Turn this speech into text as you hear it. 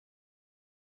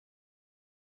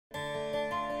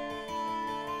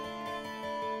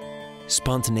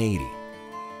Spontaneity,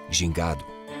 gingado,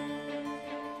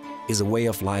 is a way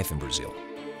of life in Brazil.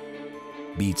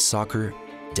 Be it soccer,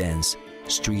 dance,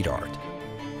 street art,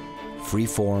 free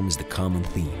form is the common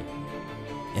theme.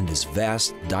 In this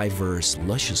vast, diverse,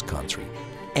 luscious country,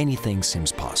 anything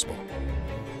seems possible.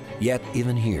 Yet,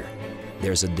 even here,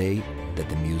 there's a day that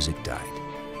the music died.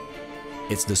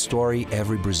 It's the story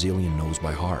every Brazilian knows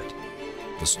by heart,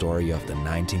 the story of the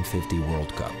 1950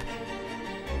 World Cup.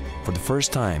 For the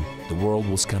first time, the world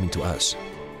was coming to us.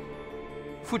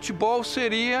 Futebol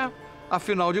seria,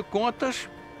 afinal de contas,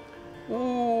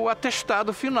 o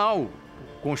atestado final.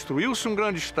 Construiu-se um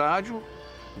grande estádio,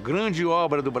 grande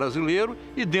obra do brasileiro,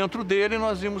 e dentro dele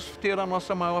nós íamos ter a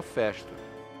nossa maior festa.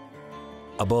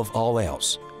 Above all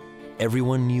else,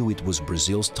 everyone knew it was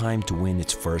Brazil's time to win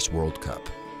its first World Cup.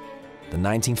 The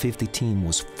 1950 team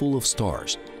was full of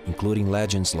stars, including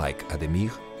legends like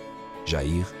Ademir,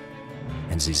 Jair,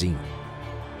 and Zizinho.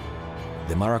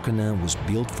 The Maracanã was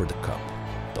built for the Cup,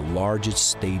 the largest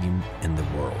stadium in the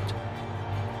world.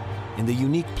 In the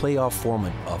unique playoff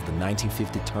format of the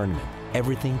 1950 tournament,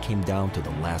 everything came down to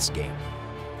the last game.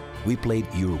 We played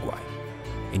Uruguay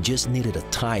and just needed a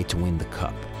tie to win the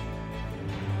Cup.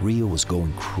 Rio was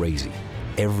going crazy.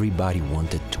 Everybody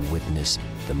wanted to witness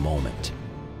the moment.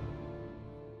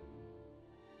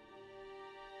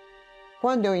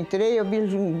 Quando eu entrei, eu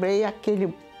vislumbrei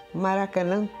aquele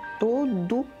Maracanã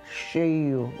todo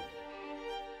cheio.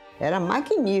 Era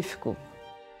magnífico.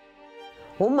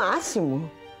 O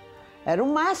máximo. Era o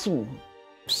máximo.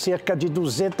 Cerca de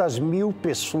 200.000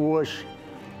 pessoas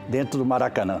dentro do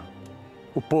Maracanã.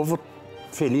 O povo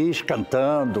feliz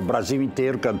cantando, o Brasil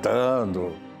inteiro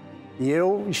cantando. E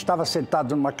eu estava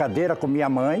sentado numa cadeira com minha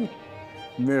mãe,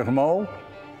 meu irmão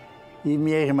e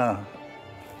minha irmã.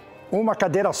 Uma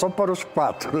cadeira só para os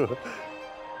quatro.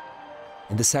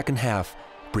 In the second half,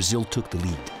 Brazil took the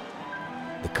lead.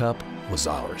 The cup was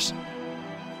ours.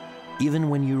 Even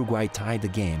when Uruguay tied the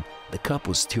game, the cup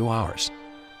was still ours.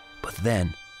 But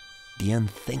then, the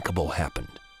unthinkable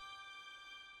happened.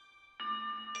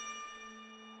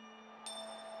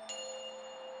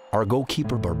 Our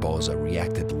goalkeeper Barbosa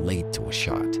reacted late to a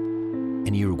shot,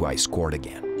 and Uruguay scored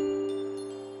again.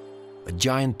 A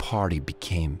giant party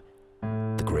became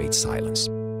the great silence.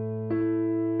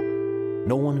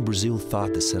 No one in Brazil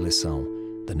thought the seleção,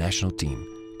 the national team,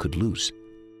 could lose.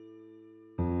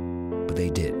 But they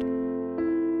did.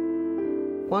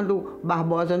 Quando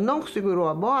Barbosa não segurou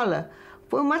a bola,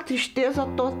 foi uma tristeza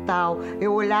total.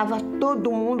 Eu olhava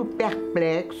todo mundo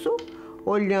perplexo,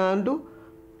 olhando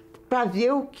para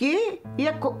ver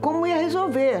como ia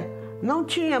resolver. Não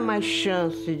tinha mais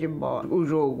chance de bola, o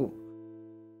jogo.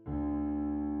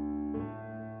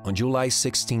 On July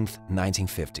 16th,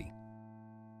 1950,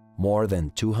 more than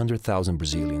 200,000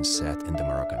 Brazilians sat in the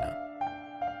Maracanã.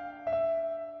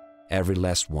 Every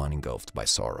last one engulfed by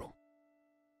sorrow.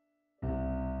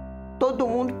 Todo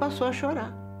mundo passou a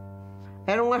chorar.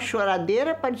 Era uma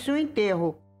choradeira, parecia um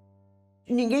enterro.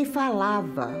 Ninguém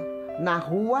falava. Na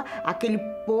rua, aquele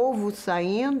povo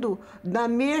saindo do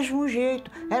mesmo jeito.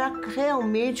 Era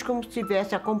realmente como se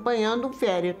estivesse acompanhando um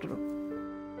féretro.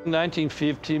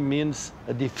 1950 means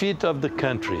a defeat of the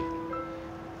country,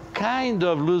 kind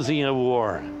of losing a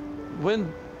war.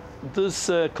 When this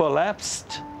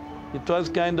collapsed, it was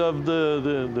kind of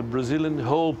the Brazilian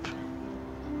hope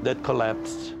that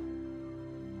collapsed.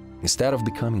 Instead of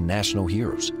becoming national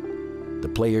heroes, the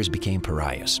players became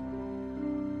pariahs.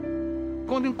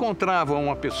 Quando encontrava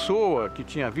uma pessoa que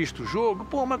tinha visto o jogo,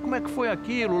 pô, mas como é que foi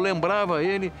aquilo? Lembrava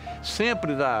ele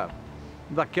sempre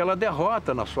daquela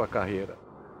derrota na sua carreira.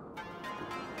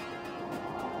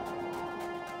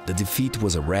 The defeat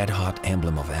was a red-hot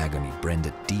emblem of agony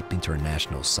branded deep into our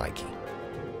national psyche.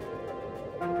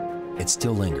 It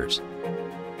still lingers.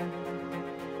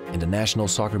 In the National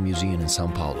Soccer Museum in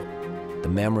São Paulo, the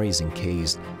memory is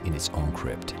encased in its own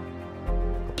crypt,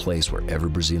 a place where every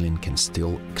Brazilian can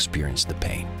still experience the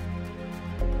pain.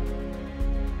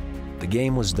 The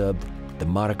game was dubbed the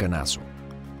Maracanazo,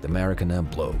 the Maracanã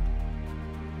blow.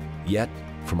 Yet,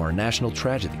 from our national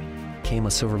tragedy came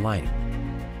a silver lining.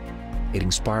 It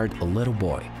inspired a little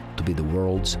boy to be the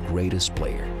world's greatest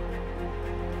player.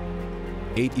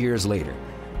 8 years later,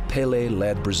 Pelé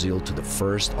led Brazil to the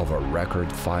first of our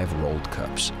record 5 World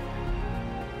Cups.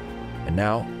 And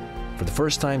now, for the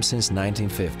first time since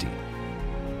 1950,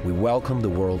 we welcome the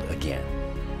world again.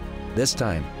 This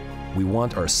time, we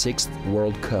want our 6th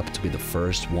World Cup to be the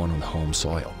first one on home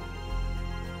soil.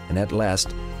 And at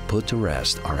last, put to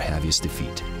rest our heaviest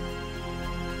defeat,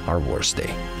 our worst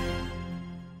day.